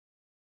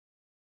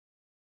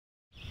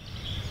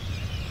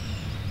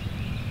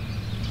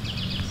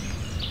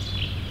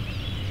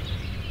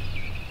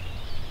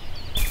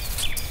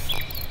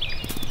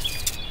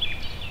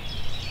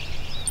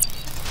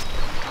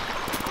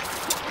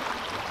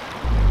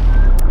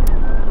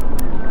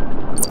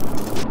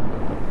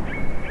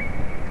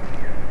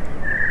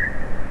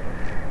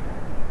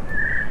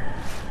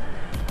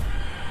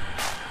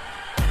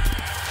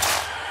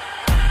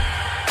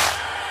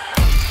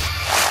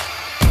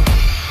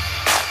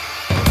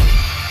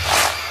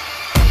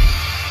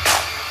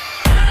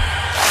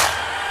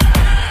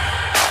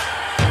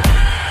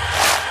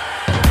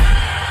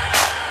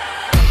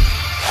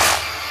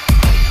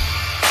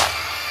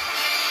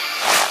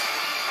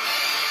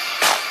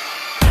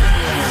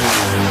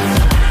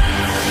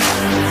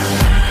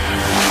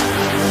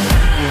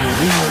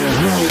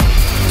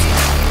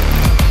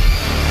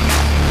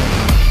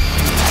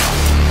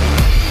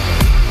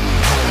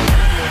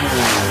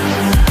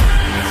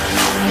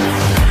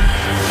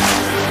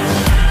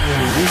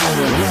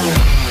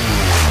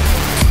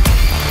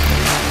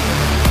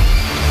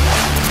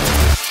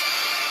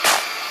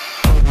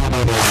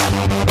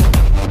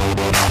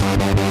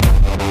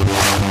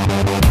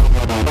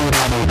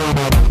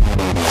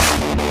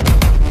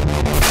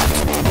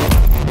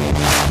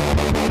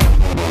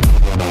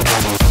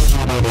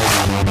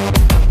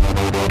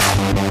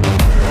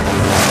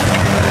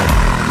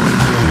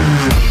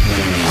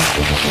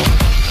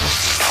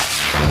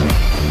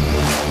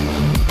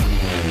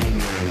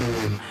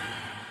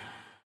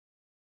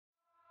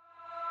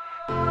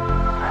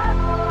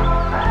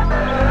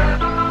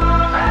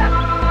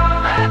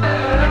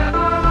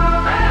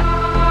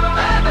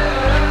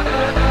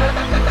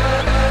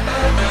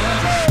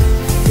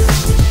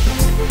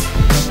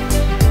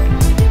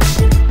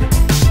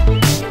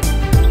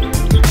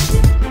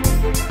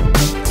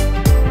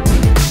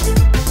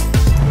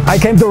I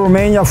came to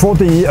Romania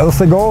 14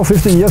 years ago,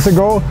 15 years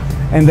ago,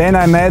 and then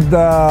I met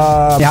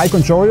Mihai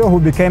Concioiu, who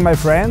became my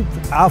friend.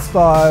 After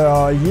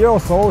a year or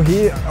so,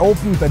 he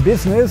opened a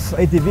business,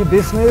 ATV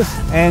business,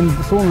 and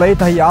soon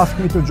later he asked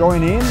me to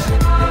join in.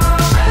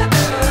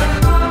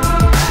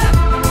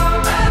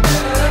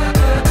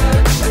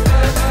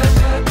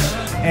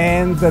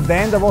 And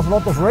then there was a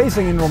lot of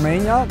racing in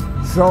Romania,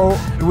 so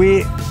we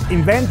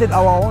invented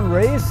our own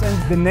race, and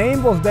the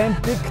name was then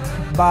picked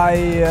by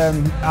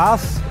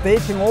us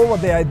taking over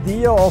the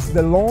idea of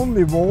the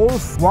lonely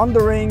wolf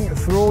wandering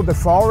through the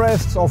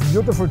forests of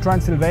beautiful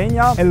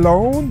Transylvania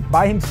alone,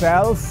 by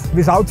himself,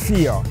 without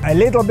fear. A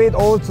little bit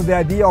also the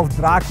idea of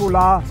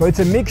Dracula, so it's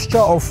a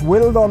mixture of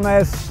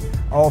wilderness,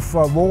 of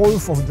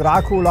wolf, of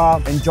Dracula,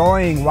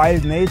 enjoying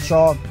wild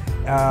nature,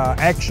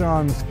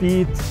 action,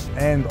 speed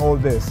and all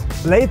this.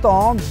 Later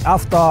on,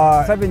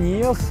 after 7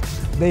 years,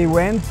 they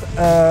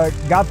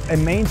got a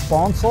main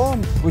sponsor,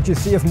 which is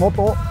CF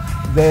Moto,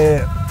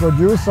 the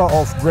producer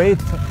of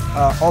great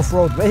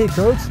off-road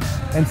vehicles,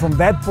 and from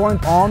that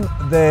point on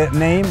the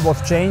name was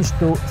changed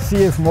to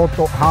CF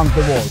Moto Hunt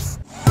the Wolf.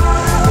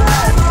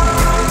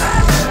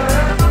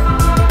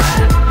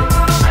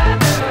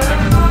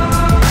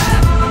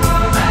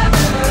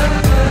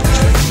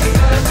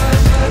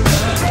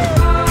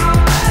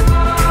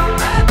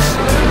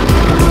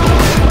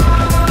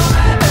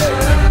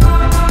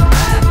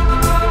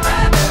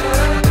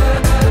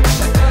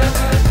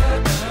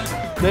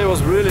 Today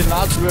was really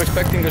nuts. We were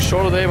expecting a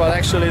shorter day, but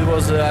actually it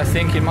was, I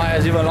think, in my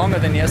eyes, even longer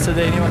than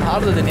yesterday and even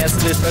harder than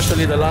yesterday,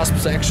 especially the last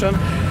section.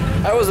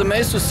 I was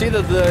amazed to see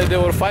that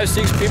there were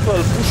 5-6 people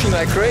pushing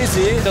like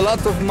crazy. A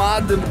lot of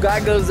mud,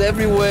 goggles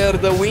everywhere,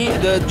 the wind,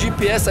 the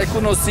GPS I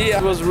could not see.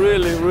 It was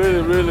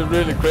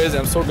really crazy.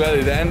 I'm so glad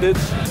it ended.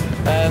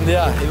 And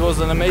yeah, it was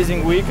an amazing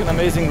week, an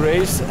amazing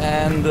race,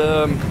 and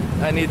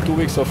I need 2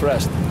 weeks of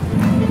rest.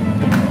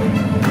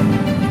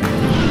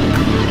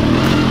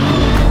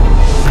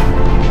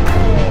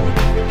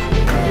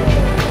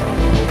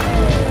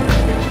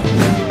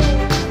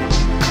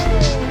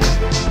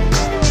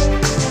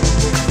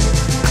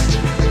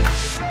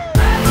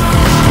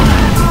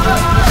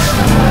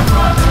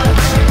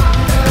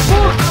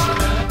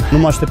 Nu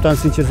mă așteptam,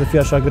 sincer, să fie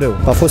așa greu.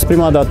 A fost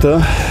prima dată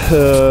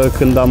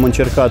când am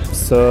încercat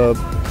să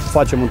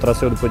facem un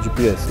traseu după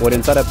GPS.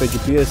 Orientarea pe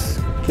GPS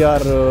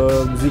chiar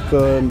zic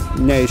că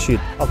ne-a ieșit.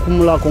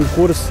 Acum la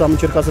concurs am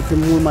încercat să fim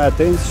mult mai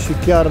atenți și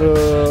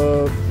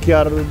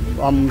chiar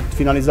am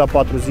finalizat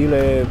 4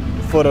 zile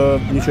fără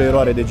nicio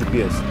eroare de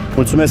GPS.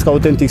 Mulțumesc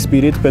Authentic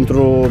Spirit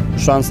pentru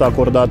șansa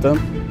acordată.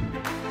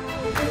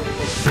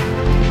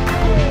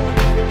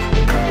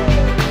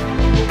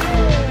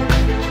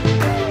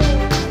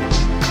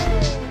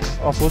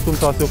 A fost un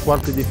traseu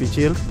foarte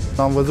dificil.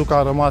 Am văzut că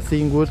am rămas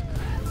singur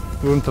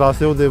pe un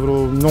traseu de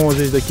vreo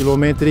 90 de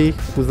kilometri,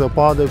 cu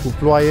zăpadă, cu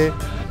ploaie.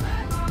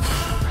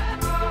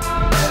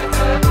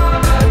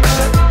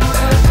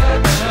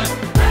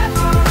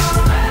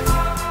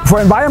 For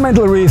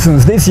environmental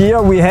reasons, this year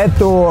we had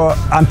to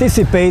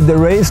anticipate the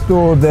race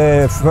to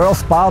the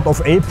first part of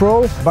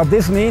April, but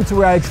this means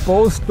we are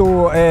exposed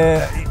to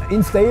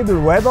unstable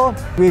weather.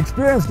 We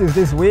experienced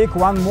this week.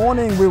 One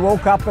morning we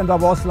woke up and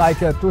there was like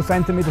 2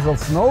 centimeters of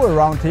snow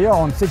around here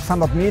on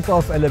 600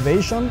 meters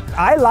elevation.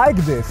 I like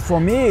this. For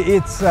me,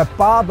 it's a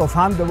part of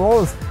Hunt the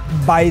Wolf.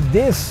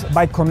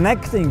 By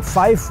connecting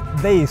 5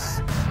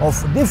 days of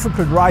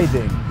difficult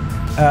riding,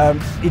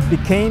 it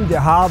became the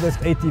hardest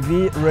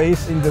ATV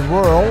race in the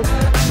world.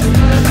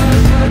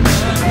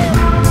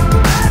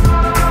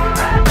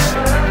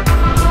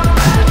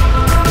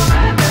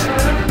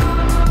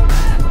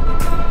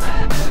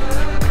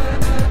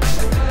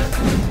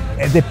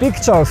 The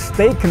pictures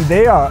taken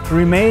there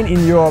remain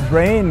in your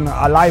brain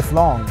a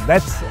lifelong.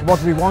 That's what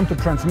we want to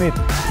transmit.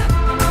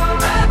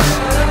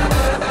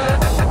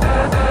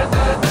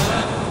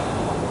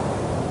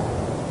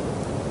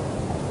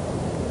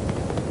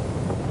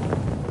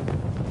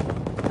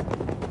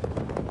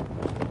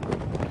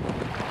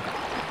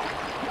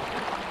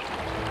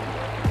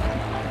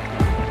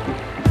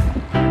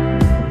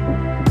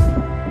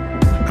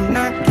 I'm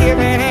not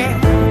giving it.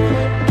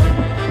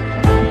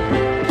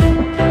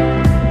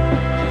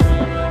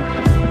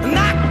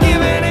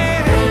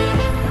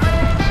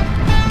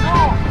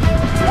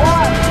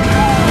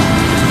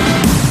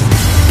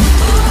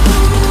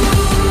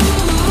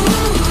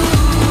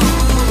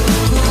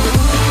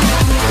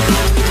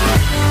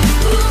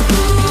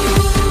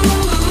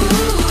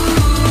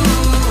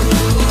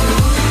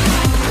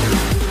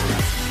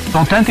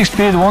 Authentic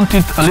Spirit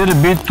wanted a little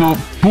bit to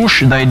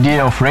push the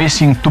idea of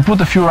racing, to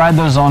put a few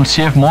riders on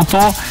CF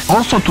Moto,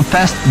 also to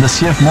test the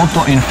CF Moto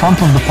in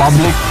front of the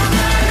public.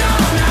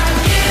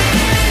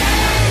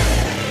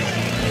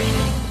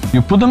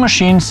 You put the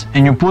machines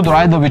and you put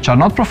riders which are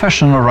not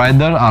professional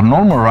riders, are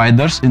normal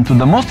riders, into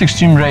the most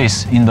extreme race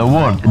in the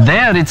world.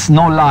 There it's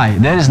no lie,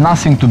 there is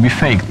nothing to be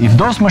faked. If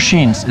those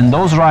machines and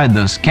those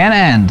riders can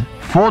end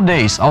 4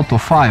 days out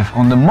of 5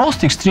 on the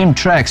most extreme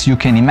tracks you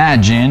can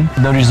imagine,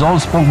 the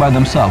results spoke by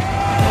themselves.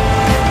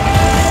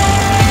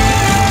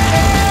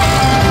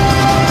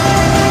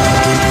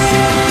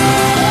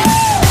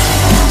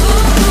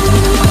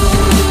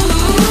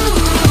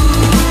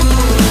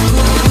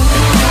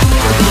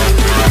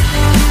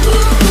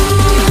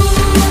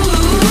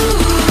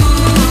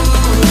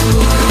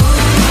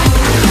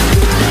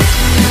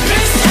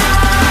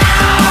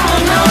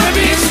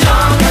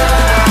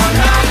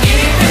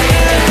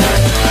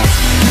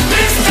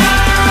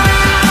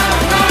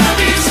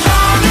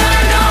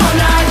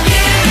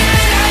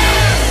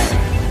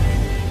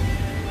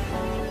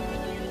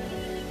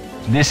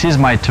 This is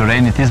my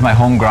terrain, it is my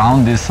home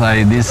ground.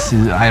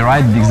 I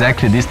ride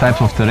exactly this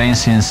type of terrain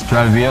since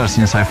 12 years,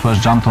 since I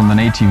first jumped on an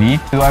ATV.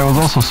 I was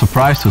also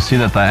surprised to see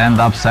that I end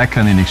up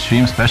second in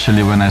extreme,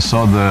 especially when I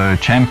saw the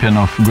champion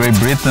of Great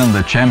Britain,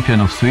 the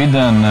champion of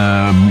Sweden,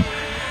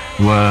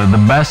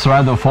 the best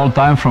rider of all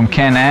time from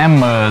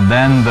Can-Am,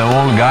 then the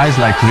old guys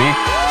like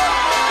Rick.